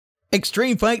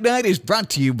Extreme Fight Night is brought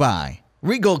to you by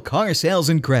Regal Car Sales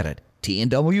and Credit,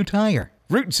 T&W Tire,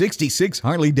 Route 66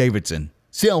 Harley-Davidson,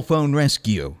 Cell Phone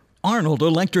Rescue, Arnold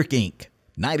Electric Inc.,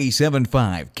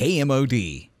 97.5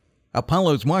 KMOD,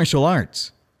 Apollo's Martial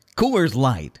Arts, Coors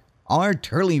Light, R.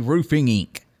 Turley Roofing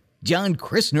Inc., John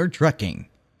Christner Trucking,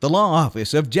 the Law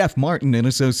Office of Jeff Martin and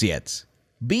Associates,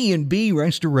 B&B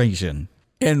Restoration,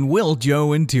 and Will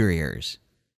Joe Interiors.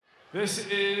 This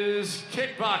is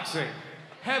kickboxing.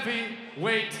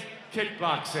 Heavyweight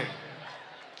kickboxing.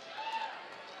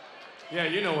 Yeah,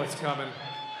 you know what's coming.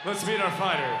 Let's meet our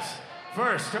fighters.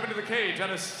 First, coming to the cage out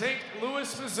of St.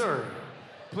 Louis, Missouri,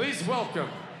 please welcome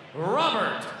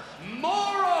Robert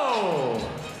Morrow.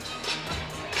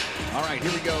 All right,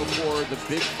 here we go for the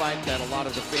big fight that a lot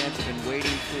of the fans have been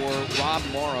waiting for. Rob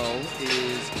Morrow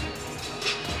is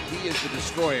the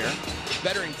destroyer.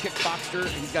 Veteran kickboxer.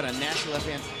 He's got a national left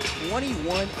hand.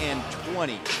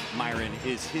 21-20, Myron,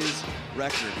 is his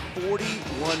record.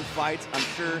 41 fights. I'm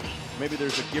sure maybe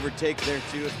there's a give or take there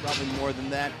too. It's probably more than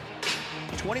that.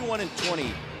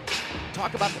 21-20.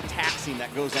 Talk about the taxing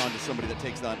that goes on to somebody that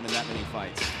takes that many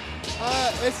fights.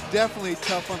 It's definitely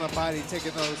tough on the body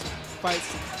taking those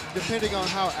fights, depending on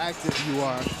how active you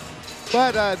are.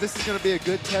 But this is going to be a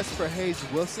good test for Haze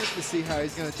Wilson to see how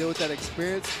he's going to deal with that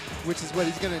experience, which is what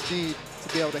he's going to need to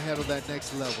be able to handle that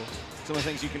next level. Some of the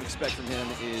things you can expect from him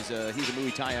is he's a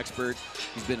Muay Thai expert.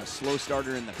 He's been a slow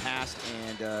starter in the past,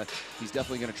 and he's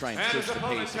definitely going to try and push the pace.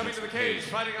 And his opponent coming to the cage,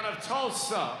 fighting out of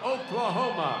Tulsa,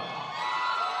 Oklahoma,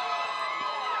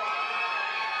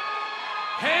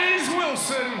 Haze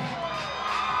Wilson.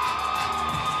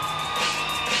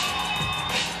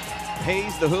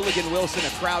 Haze, the Hooligan Wilson, a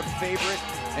crowd favorite,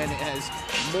 and has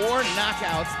more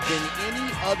knockouts than any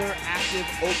other active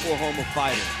Oklahoma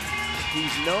fighter.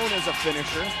 He's known as a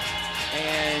finisher,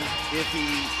 and if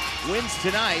he wins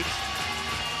tonight,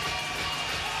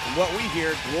 from what we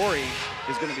hear, Glory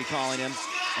is going to be calling him,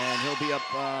 and he'll be up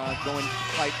going to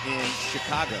fight in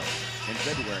Chicago in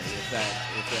February if that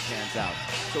pans out.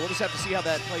 So we'll just have to see how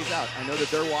that plays out. I know that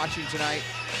they're watching tonight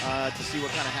to see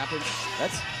what kind of happens.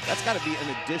 That's got to be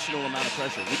an additional amount of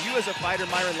pressure. Would you, as a fighter,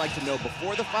 Myron, like to know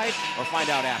before the fight or find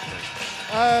out after?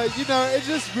 You know, it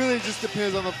just really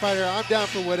depends on the fighter. I'm down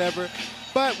for whatever.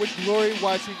 But with Glory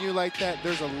watching you like that,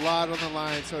 there's a lot on the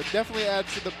line. So it definitely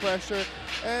adds to the pressure.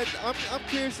 And I'm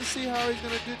curious to see how he's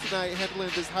going to do tonight, handling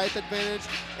this height advantage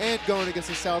and going against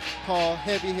a southpaw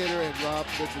heavy hitter and Rob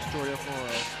the Destroyer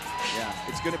Morrow. Yeah,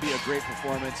 it's going to be a great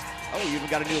performance. Oh, you even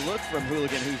got a new look from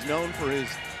Hooligan, who's known for his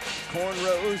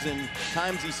cornrows and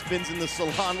times he spins in the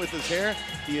salon with his hair.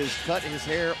 He has cut his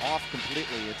hair off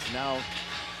completely. It's now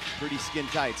pretty skin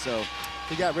tight. So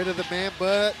he got rid of the man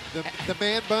bun. The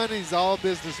man bun, he's all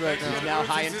business right now. He's now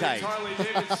high and tight.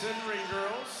 Harley-Davidson ring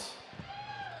girls.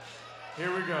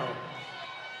 Here we go.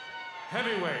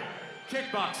 Heavyweight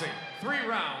kickboxing, 3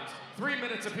 rounds, 3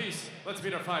 minutes apiece. Let's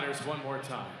meet our fighters one more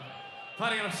time.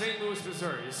 Fighting out of St. Louis,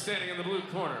 Missouri, is standing in the blue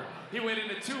corner. He weighed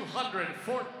in at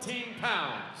 214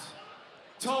 pounds.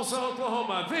 Tulsa,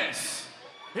 Oklahoma, this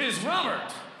is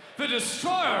Robert the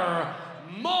Destroyer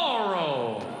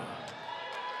Morrow.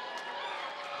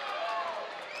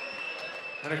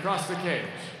 And across the cage,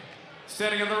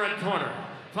 standing in the red corner,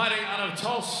 fighting out of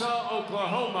Tulsa,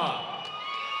 Oklahoma.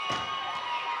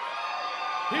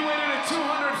 He weighed in at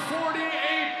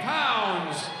 248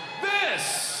 pounds.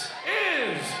 This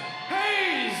is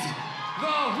Haze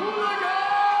the Hooligan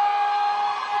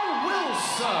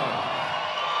Wilson.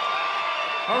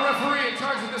 Our referee in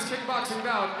charge of this kickboxing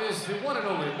bout is the one and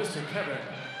only Mr. Kevin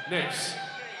Nix.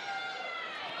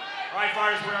 All right,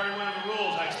 fighters, we're already winning the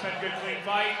rules. I expect a good, clean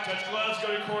fight. Touch gloves,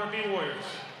 go to corner, be warriors.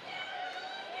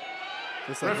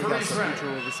 Looks like we got some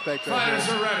mutual respect right Fighters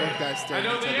here. are ready. Both guys I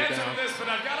know the answer down. to this, but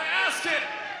I've got to ask it.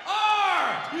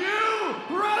 Are you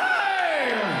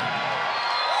ready?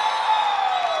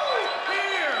 Here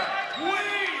we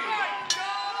go!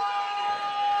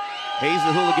 Haze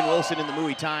the Hooligan Wilson in the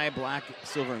Muay Thai, black,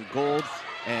 silver, and gold,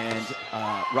 and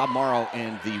Rob Morrow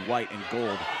in the white and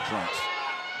gold trunks.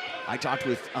 I talked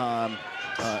with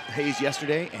Haze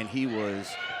yesterday, and he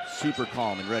was super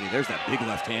calm and ready. There's that big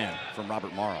left hand from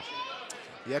Robert Morrow.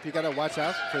 Yep, you got to watch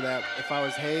out for that. If I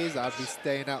was Haze, I'd be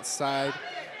staying outside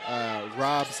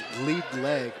Rob's lead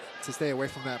leg to stay away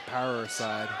from that power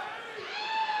side.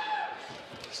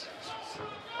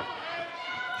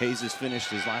 Haze has finished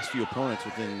his last few opponents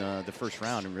within the first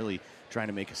round and really trying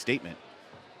to make a statement.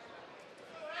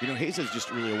 You know, Haze is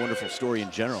just really a wonderful story in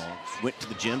general. Went to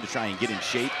the gym to try and get in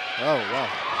shape. Oh, wow.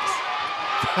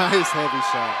 Nice heavy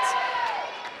shots.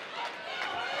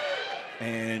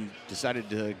 And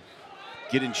decided to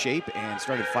get in shape and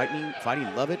started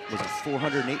fighting Lovett. Was a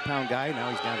 408-pound guy. Now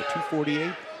he's down to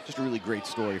 248. Just a really great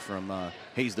story from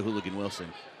Haze the Hooligan Wilson.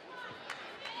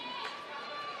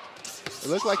 It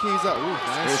looks like he's up.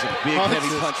 Nice. There's a big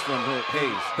heavy punch from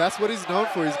Haze. That's what he's known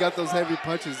for. He's got those heavy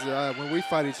punches. When we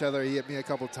fight each other, he hit me a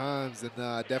couple times, and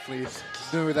definitely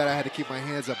knew that I had to keep my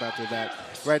hands up after that.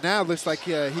 Right now, it looks like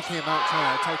he came out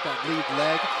trying to attack that lead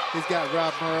leg. He's got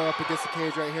Rob Morrow up against the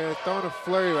cage right here, throwing a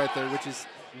flurry right there, which is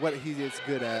what he is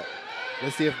good at.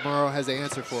 Let's see if Morrow has an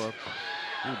answer for him.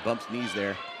 He bumps knees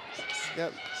there.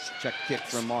 Yep. Check kick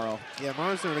from Morrow. Yeah,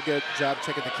 Morrow's doing a good job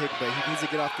checking the kick, but he needs to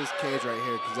get off this cage right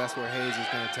here because that's where Haze is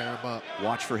going to tear him up.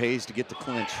 Watch for Haze to get the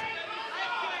clinch.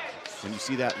 When you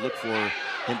see that, look for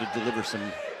him to deliver some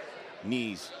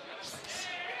knees.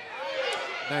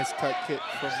 Nice cut kick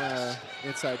from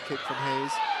inside kick from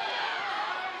Haze.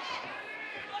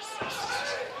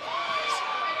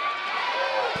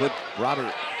 Put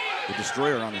Robert, the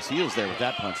Destroyer, on his heels there with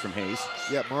that punch from Haze.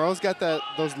 Yeah, Morrow's got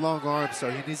those long arms, so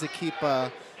he needs to keep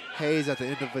Haze at the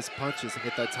end of his punches and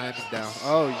get that timing down.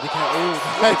 Oh, you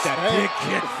can't. Nice that big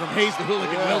kick from Haze the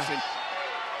Hooligan Wilson.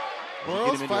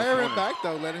 Morrow's firing back,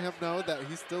 though, letting him know that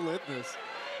he's still in this.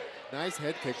 Nice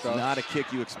head kick, though. Not a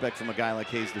kick you expect from a guy like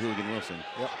Haze the Hooligan Wilson.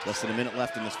 Yep. Less than a minute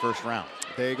left in this first round.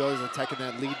 There he goes, attacking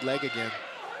that lead leg again.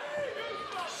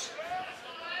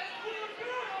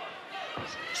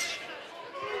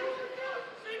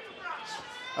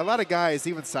 A lot of guys,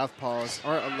 even southpaws,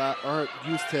 aren't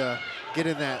used to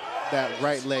getting that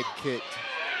right leg kicked.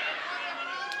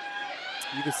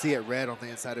 You can see it red on the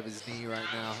inside of his knee right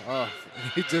now. Oh,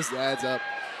 he just adds up.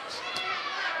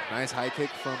 Nice high kick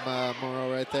from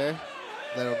Morrow right there.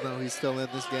 Let him know he's still in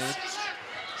this game.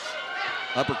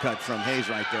 Uppercut from Haze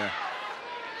right there.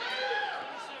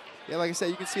 Yeah, like I said,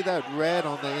 you can see that red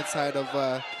on the inside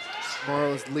of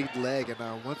Morrow's lead leg.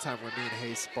 And one time when me and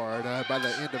Haze sparred, by the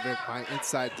end of it, my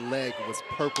inside leg was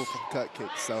purple from cut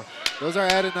kicks. So those are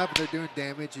adding up and they're doing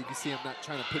damage. You can see him not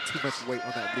trying to put too much weight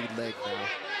on that lead leg now.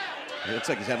 It looks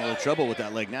like he's having a little trouble with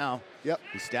that leg now. Yep.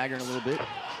 He's staggering a little bit.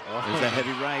 There's that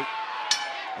heavy right.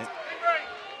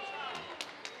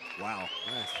 Wow.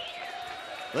 Nice.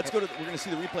 Let's go to, we're going to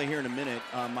see the replay here in a minute,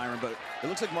 Myron, but it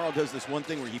looks like Morrow does this one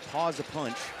thing where he paws a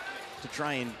punch to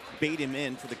try and bait him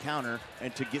in for the counter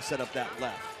and to get set up that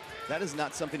left. That is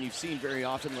not something you've seen very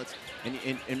often.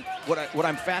 And what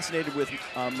I'm fascinated with,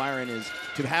 Myron, is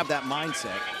to have that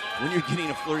mindset when you're getting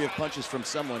a flurry of punches from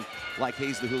someone like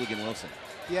Haze the Hooligan Wilson.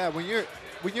 Yeah, when you're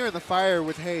in the fire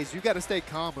with Haze, you got to stay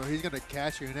calm or he's going to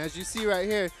catch you. And as you see right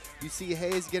here, you see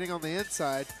Haze getting on the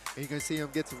inside, and you're going to see him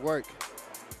get to work.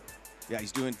 Yeah,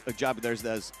 he's doing a job. There's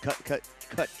those cut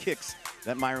kicks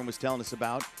that Myron was telling us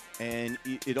about, and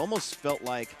it almost felt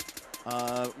like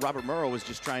Robert Morrow was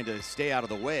just trying to stay out of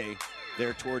the way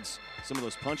there towards some of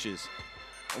those punches,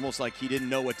 almost like he didn't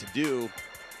know what to do.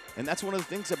 And that's one of the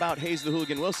things about Haze the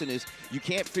Hooligan Wilson is you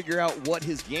can't figure out what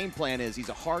his game plan is. He's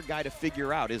a hard guy to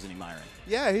figure out, isn't he, Myron?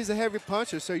 Yeah, he's a heavy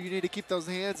puncher, so you need to keep those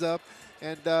hands up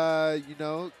and, you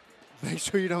know, make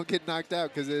sure you don't get knocked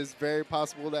out because it's very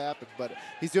possible to happen. But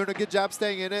he's doing a good job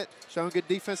staying in it, showing good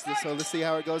defense. So let's see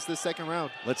how it goes this second round.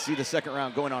 Let's see the second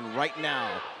round going on right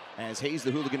now as Haze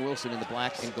the Hooligan Wilson in the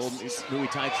black and gold Louis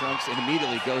tie trunks and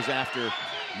immediately goes after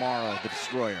Morrow, the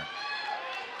Destroyer.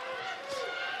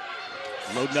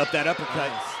 Loading up that uppercut.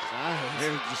 Nice.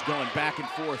 They're just going back and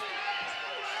forth.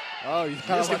 Oh, you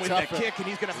got to with that kick, and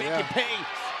he's going to make you pay.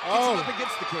 Gets him up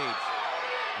against the cage.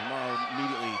 And Morrow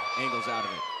immediately angles out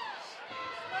of it.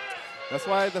 That's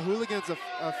why the Hooligan's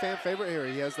a fan favorite here.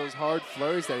 He has those hard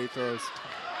flurries that he throws.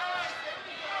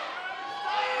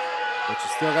 But you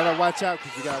still got to watch out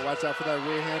because you got to watch out for that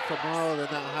rear hand from Morrow and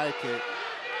that high kick.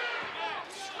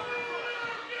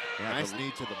 Yeah, nice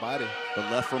knee to the body. The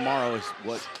left for Morrow is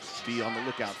what to be on the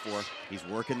lookout for. He's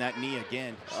working that knee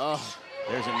again. Oh,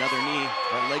 there's another knee,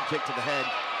 or leg kick to the head.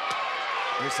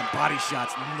 There's some body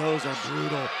shots, and those are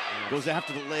brutal. Goes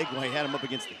after the leg while he had him up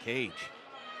against the cage.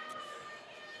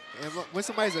 And when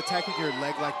somebody's attacking your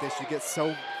leg like this, you get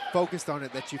so focused on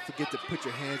it that you forget to put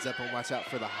your hands up and watch out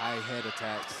for the high head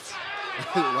attacks.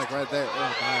 Like right there.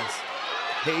 Oh, nice.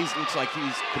 Haze looks like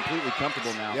he's completely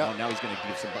comfortable now. Yep. Oh, now he's going to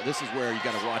give some. This is where you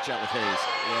got to watch out with Haze.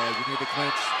 Yeah, you need to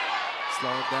clinch, slow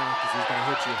him down because he's going to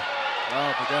hit you. Oh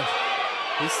my gosh,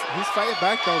 he's fighting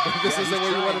back though, but this isn't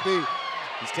where you want to be.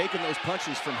 He's taking those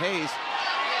punches from Haze.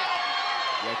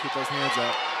 Yeah, keep those hands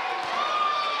up.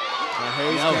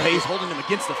 Haze holding him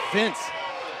against the fence.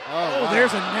 Oh, wow.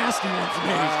 There's a nasty one from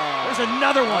Haze. There's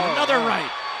another one, another right.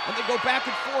 And they go back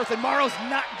and forth, and Morrow's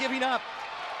not giving up.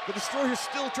 The Destroyer's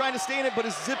still trying to stay in it, but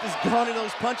his zip is gone in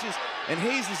those punches, and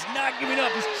Haze is not giving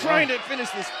up. He's trying to finish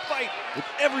this fight with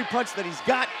every punch that he's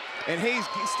got, and Haze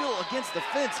is still against the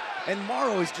fence, and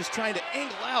Morrow is just trying to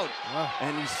angle out. Wow.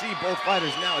 And you see both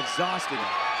fighters now exhausted.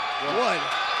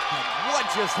 What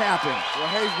just happened? Well,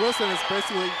 Haze Wilson is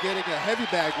basically getting a heavy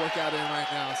bag workout in right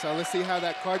now, so let's see how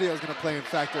that cardio is going to play in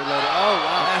factor later. Oh,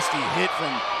 wow. Nasty hit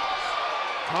from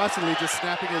Constantly just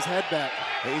snapping his head back.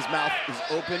 Haze' mouth is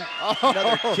open. Oh.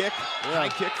 Another kick, high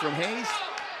kick from Haze.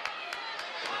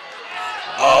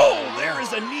 Oh, there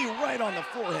is a knee right on the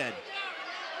forehead.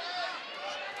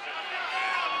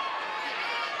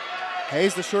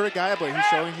 Haze the shorter guy, but he's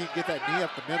showing he can get that knee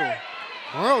up the middle.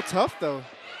 Morrow tough though.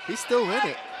 He's still in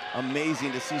it.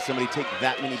 Amazing to see somebody take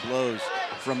that many blows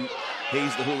from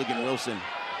Haze the Hooligan Wilson.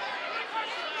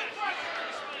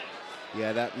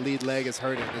 Yeah, that lead leg is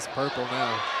hurting. It's purple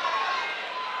now.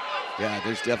 Yeah,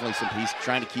 there's definitely some, he's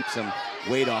trying to keep some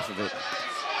weight off of it.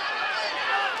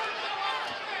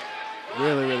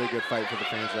 Really, really good fight for the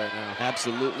fans right now.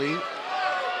 Absolutely.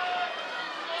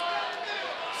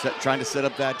 Trying to set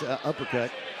up that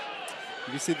uppercut.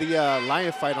 You can see the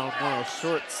lion fight on Morrow's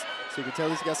shorts, so you can tell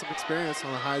he's got some experience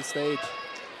on the high stage.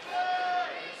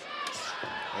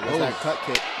 There's that cut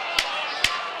kick.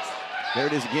 There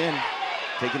it is again.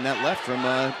 Taking that left from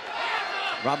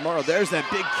Rob Morrow. There's that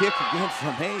big kick again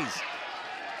from Haze.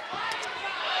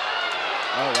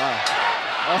 Oh, wow.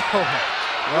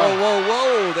 Oh,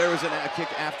 whoa. There was a kick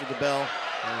after the bell.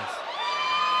 Nice.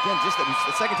 Again, just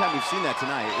the second time we've seen that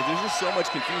tonight. There's just so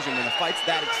much confusion when the fight's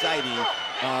that exciting,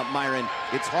 Myron.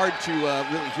 It's hard to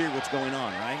really hear what's going on,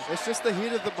 right? It's just the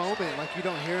heat of the moment. Like, you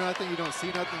don't hear nothing, you don't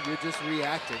see nothing, you're just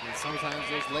reacting. And sometimes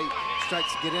those late strikes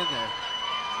get in there.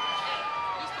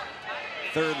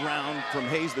 Third round from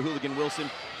Haze the Hooligan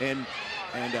Wilson and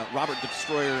Robert the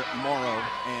Destroyer Morrow,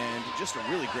 and just a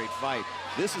really great fight.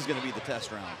 This is going to be the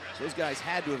test round. Those guys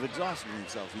had to have exhausted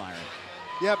themselves, Myron.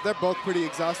 Yep, they're both pretty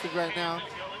exhausted right now.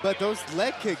 But those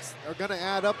leg kicks are going to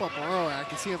add up on Morrow. I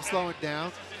can see him slowing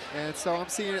down. And so I'm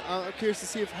curious to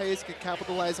see if Haze can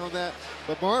capitalize on that.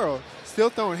 But Morrow still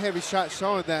throwing heavy shots,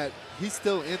 showing that he's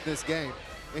still in this game.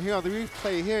 And here on the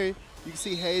replay here, you can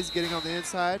see Haze getting on the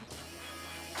inside.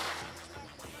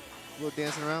 A little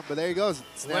dancing around, but there he goes,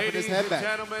 snapping his head back.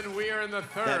 Ladies and gentlemen, we are in the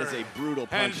third That is a brutal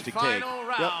punch to take. and final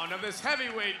round of this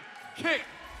heavyweight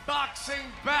kickboxing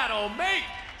battle. Make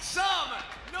some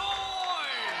noise!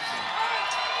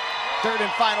 Third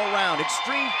and final round,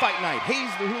 extreme fight night. Haze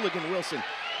the Hooligan Wilson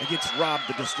against Rob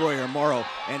the Destroyer Morrow.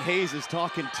 And Haze is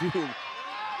talking to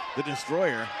the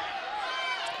Destroyer.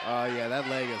 Oh, yeah, that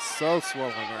leg is so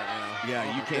swollen right now. Yeah,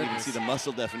 oh, you can't even see the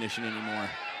muscle definition anymore.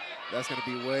 That's going to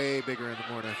be way bigger in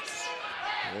the morning.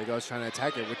 There he goes, trying to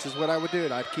attack it, which is what I would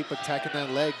do. I'd keep attacking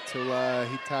that leg till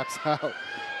he taps out.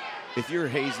 If you're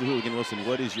Haze the Hooligan Wilson,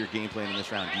 what is your game plan in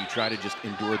this round? Do you try to just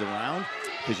endure the round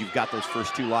because you've got those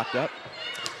first two locked up?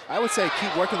 I would say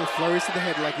keep working the flurries to the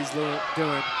head like he's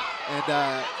doing,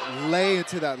 and lay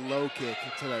into that low kick,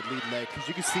 into that lead leg, because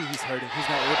you can see he's hurting. He's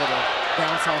not able to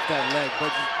bounce off that leg,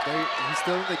 but he's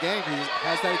still in the game. He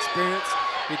has that experience.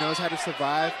 He knows how to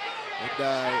survive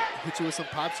and hit you with some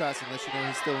pop shots and let you know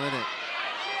he's still in it.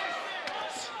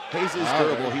 Haze is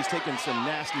durable. He's taken some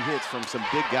nasty hits from some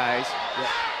big guys. Yeah.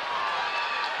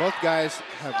 Both guys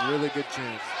have really good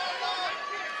chins.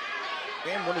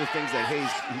 And one of the things that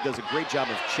Haze, he does a great job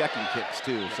of checking kicks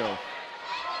too. So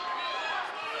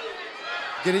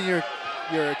getting your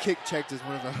kick checked is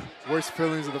one of the worst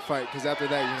feelings of the fight, because after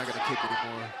that you're not going to kick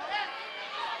anymore.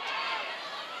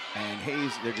 And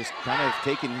Haze, they're just kind of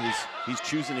taking he's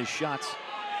choosing his shots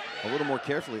a little more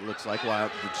carefully, it looks like,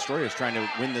 while the Destroyer is trying to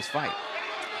win this fight.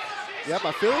 Yep,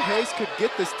 I feel Haze could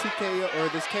get this TKO or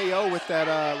this KO with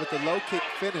that with the low kick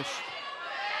finish.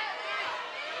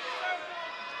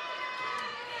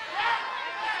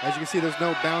 As you can see, there's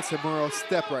no bounce in Morrow's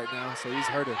step right now, so he's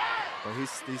hurting. But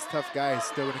he's tough guy. He's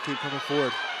still going to keep coming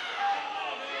forward.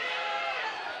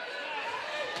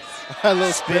 A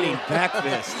little spinning back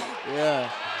fist. Yeah.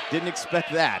 Didn't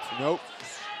expect that. Nope.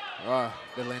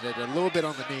 They landed a little bit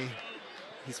on the knee.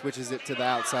 He switches it to the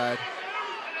outside.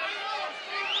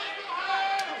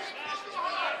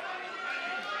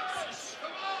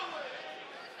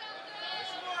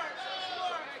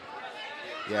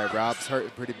 Yeah, Rob's hurting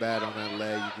pretty bad on that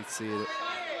leg. You can see it.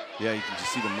 Yeah, you can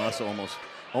just see the muscle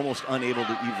almost unable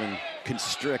to even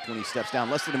constrict when he steps down.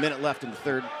 Less than a minute left in the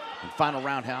third and final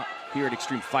round here at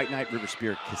Extreme Fight Night, River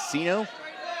Spirit Casino.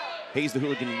 Haze the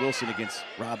Hooligan Wilson against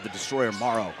Rob the Destroyer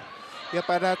Morrow. Yep,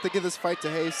 I'd have to give this fight to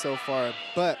Haze so far,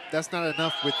 but that's not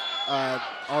enough with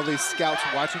all these scouts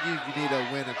watching you. You need to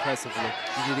win impressively.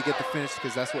 You need to get the finish,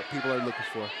 because that's what people are looking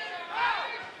for.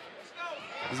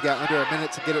 He's got under a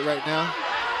minute to get it right now.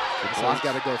 So he's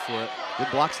got to go for it. Good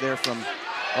blocks there from, nice.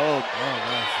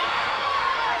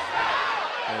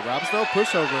 Hey, Rob's no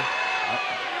pushover.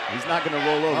 He's not going to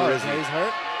roll over, is he? Hayes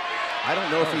hurt? I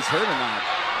don't know if he's hurt or not.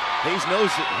 Hayes knows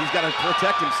that he's got to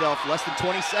protect himself. Less than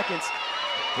 20 seconds.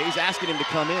 Hayes asking him to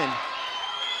come in.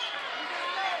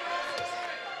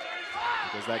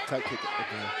 There's that cut kick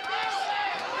again.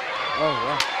 Oh,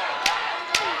 wow.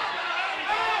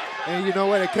 And you know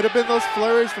what? It could have been those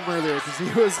flurries from earlier because he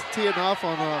was teeing off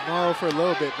on Morrow for a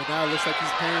little bit, but now it looks like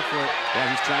he's paying for it. Yeah,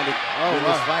 he's trying to win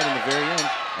this fight in the very end.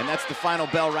 And that's the final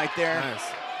bell right there. Nice.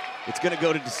 It's going to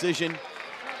go to decision.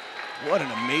 What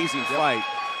an amazing fight.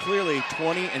 Clearly,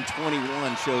 20 and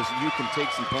 21 shows you can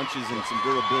take some punches and some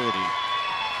durability.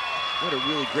 What a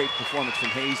really great performance from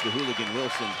Haze, the Hooligan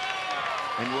Wilson,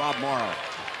 and Rob Morrow.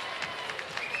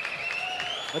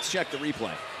 Let's check the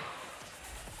replay.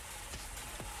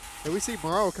 And we see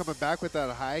Morrow coming back with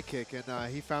that high kick, and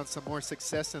he found some more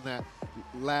success in that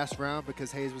last round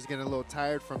because Haze was getting a little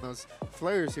tired from those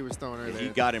flares he was throwing earlier. He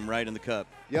got him right in the cup.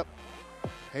 Yep.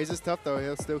 Haze is tough, though.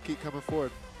 He'll still keep coming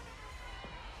forward.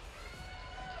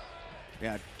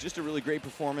 Yeah, just a really great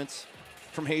performance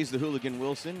from Haze, the Hooligan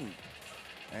Wilson.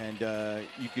 And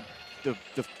you could, the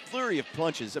flurry of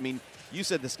punches, I mean, you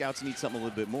said the scouts need something a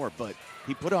little bit more, but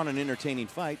he put on an entertaining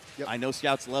fight. Yep. I know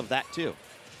scouts love that too.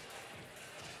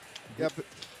 Yep, he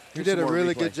Here's did a some more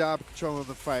really replay. good job controlling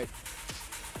the fight.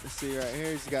 Let's see right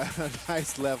here, he's got a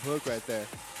nice left hook right there.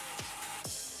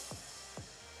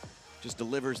 Just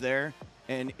delivers there.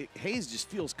 And Haze just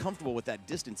feels comfortable with that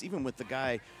distance, even with the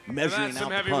guy measuring And that's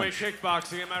some out the heavyweight punch.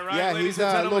 kickboxing, am I right, Yeah, ladies he's and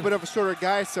a gentlemen? little bit of a shorter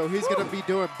guy, so he's going to be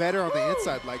doing better on the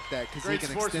inside like that because he Great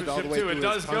can extend all the sportsmanship, way too. through It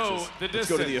does his punches. go the distance. Let's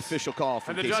go to the official call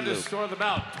from And the Casey judges Luke. score the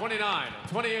bout 29,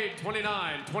 28,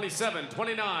 29, 27,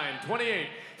 29, 28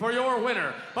 for your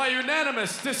winner by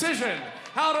unanimous decision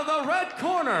out of the red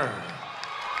corner.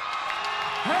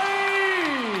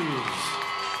 Haze,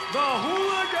 the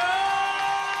Hooligan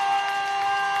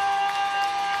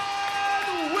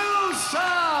Wilson.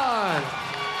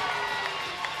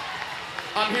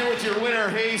 I'm here with your winner,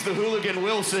 Haze, the Hooligan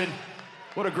Wilson.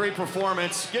 What a great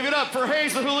performance. Give it up for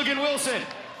Haze, the Hooligan Wilson.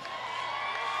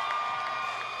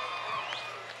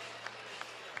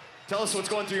 Tell us what's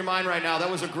going through your mind right now. That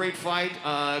was a great fight.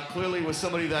 Clearly with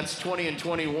somebody that's 20 and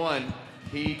 21,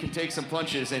 he can take some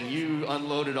punches, and you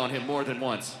unloaded on him more than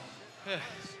once.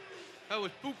 That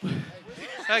was poop.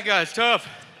 That guy's tough.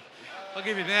 I'll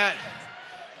give you that.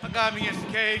 I got him against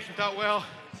the cage and thought, well,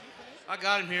 I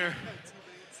got him here.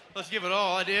 Let's give it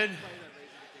all. I did.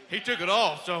 He took it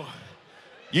all, so.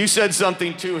 You said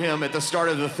something to him at the start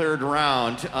of the third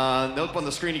round. Up on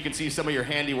the screen, you can see some of your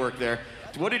handiwork there.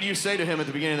 What did you say to him at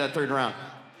the beginning of that third round?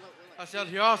 I said,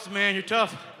 you're awesome, man. You're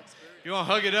tough. You want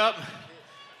to hug it up?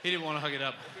 He didn't want to hug it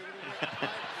up.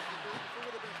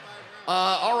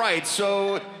 All right,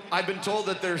 so I've been told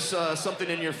that there's something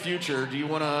in your future. Do you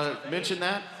want to mention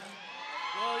that?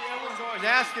 Well, everyone's always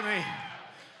asking me,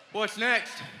 what's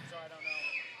next?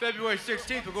 February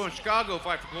 16th, we're going to Chicago,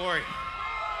 fight for glory.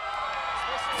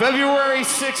 February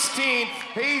 16th,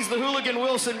 Haze, the Hooligan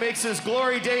Wilson makes his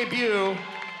glory debut.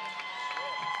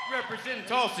 Representing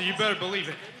Tulsa, you better believe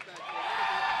it.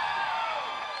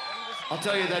 I'll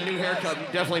tell you, that new haircut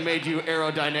definitely made you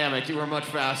aerodynamic. You were much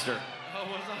faster. Oh,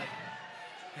 was I?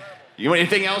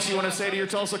 Anything else you want to say to your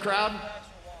Tulsa crowd?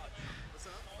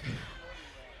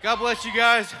 God bless you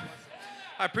guys.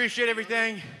 I appreciate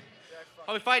everything.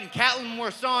 I'll be fighting Catlin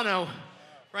Morisano,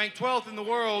 ranked 12th in the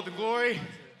world in glory.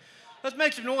 Let's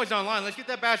make some noise online. Let's get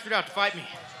that bastard out to fight me.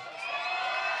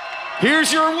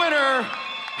 Here's your winner,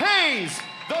 Haze,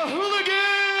 the Hooligan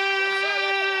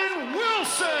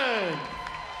Wilson.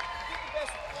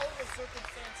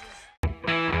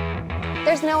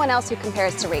 There's no one else who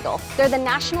compares to Regal. They're the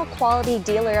National Quality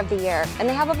Dealer of the Year, and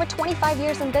they have over 25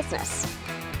 years in business.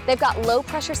 They've got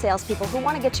low-pressure salespeople who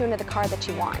want to get you into the car that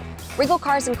you want. Regal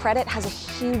Cars and Credit has a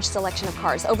huge selection of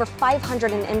cars, over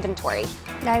 500 in inventory.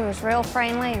 They was real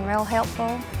friendly and real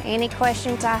helpful. Any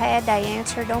questions I had, they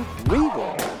answered them.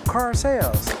 Regal, car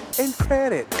sales, and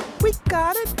credit. We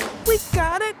got it, we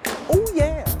got it. Oh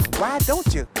yeah, why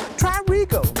don't you? Try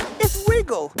Regal, it's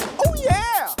Regal, oh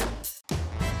yeah.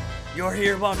 You're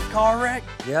here about the car wreck?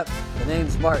 Yep, the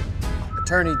name's Martin,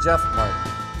 Attorney Jeff Martin.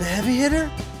 The heavy hitter?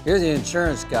 You're the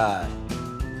insurance guy.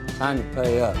 Time to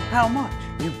pay up. How much?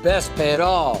 You best pay it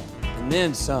all, and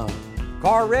then some.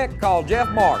 Car wreck, call Jeff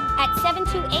Martin. At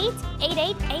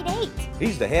 728-8888.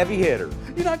 He's the heavy hitter.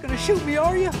 You're not gonna shoot me,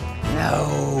 are you?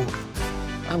 No,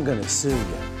 I'm gonna sue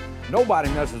you. Nobody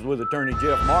messes with Attorney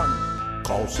Jeff Martin.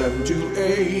 Call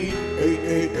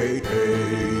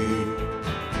 728-8888.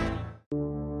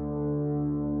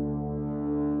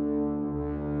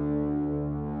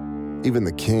 Even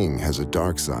the king has a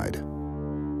dark side.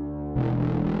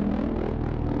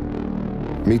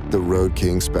 Meet the Road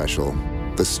King Special,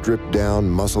 the stripped-down,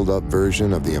 muscled-up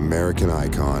version of the American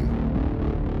icon.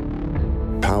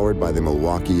 Powered by the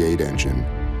Milwaukee 8 engine.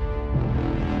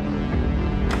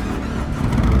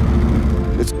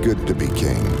 It's good to be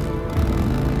king.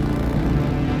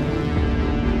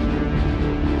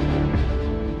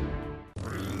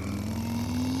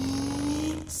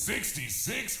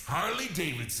 '66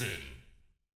 Harley-Davidson.